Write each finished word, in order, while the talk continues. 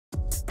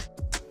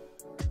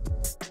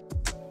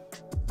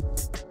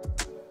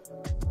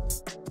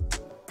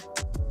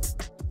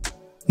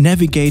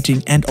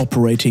Navigating and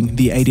operating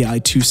the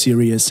ADI-2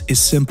 series is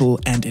simple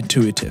and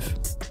intuitive.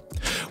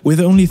 With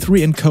only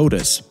 3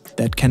 encoders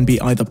that can be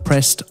either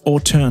pressed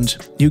or turned,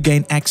 you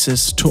gain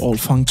access to all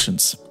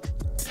functions.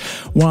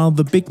 While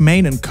the big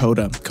main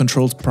encoder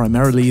controls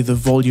primarily the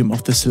volume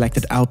of the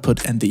selected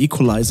output and the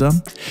equalizer,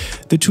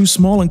 the 2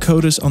 small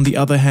encoders on the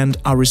other hand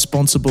are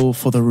responsible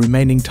for the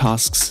remaining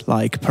tasks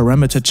like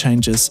parameter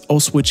changes or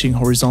switching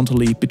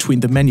horizontally between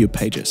the menu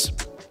pages.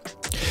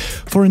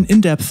 For an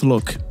in-depth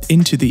look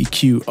into the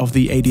EQ of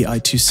the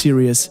ADI-2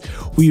 series,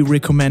 we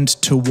recommend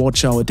to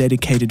watch our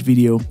dedicated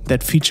video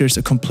that features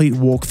a complete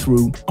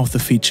walkthrough of the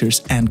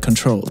features and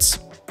controls.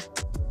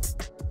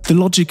 The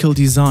logical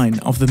design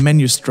of the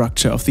menu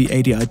structure of the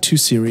ADI-2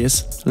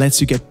 series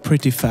lets you get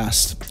pretty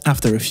fast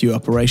after a few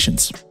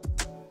operations.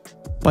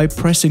 By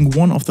pressing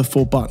one of the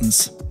 4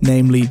 buttons,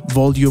 namely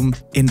Volume,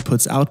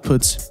 Inputs,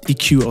 Outputs,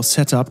 EQ or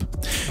Setup,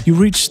 you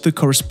reach the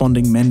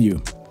corresponding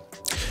menu.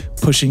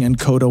 Pushing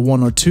encoder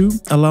 1 or 2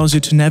 allows you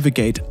to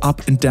navigate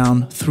up and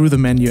down through the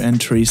menu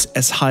entries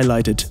as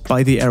highlighted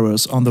by the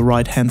arrows on the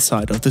right-hand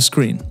side of the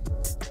screen.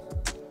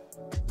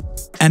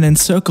 An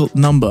encircled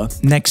number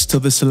next to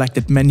the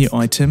selected menu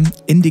item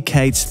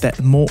indicates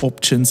that more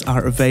options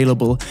are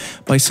available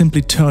by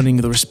simply turning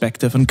the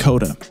respective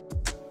encoder.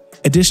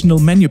 Additional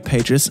menu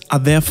pages are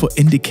therefore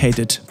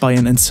indicated by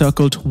an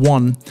encircled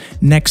 1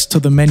 next to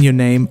the menu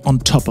name on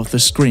top of the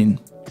screen.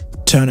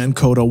 Turn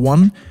encoder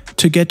 1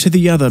 to get to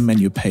the other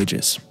menu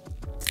pages.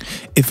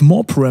 If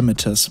more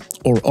parameters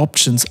or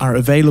options are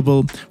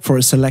available for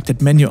a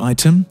selected menu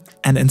item,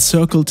 an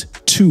encircled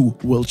 2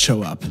 will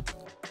show up.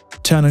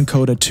 Turn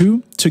encoder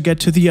 2 to get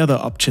to the other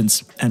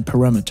options and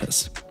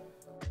parameters.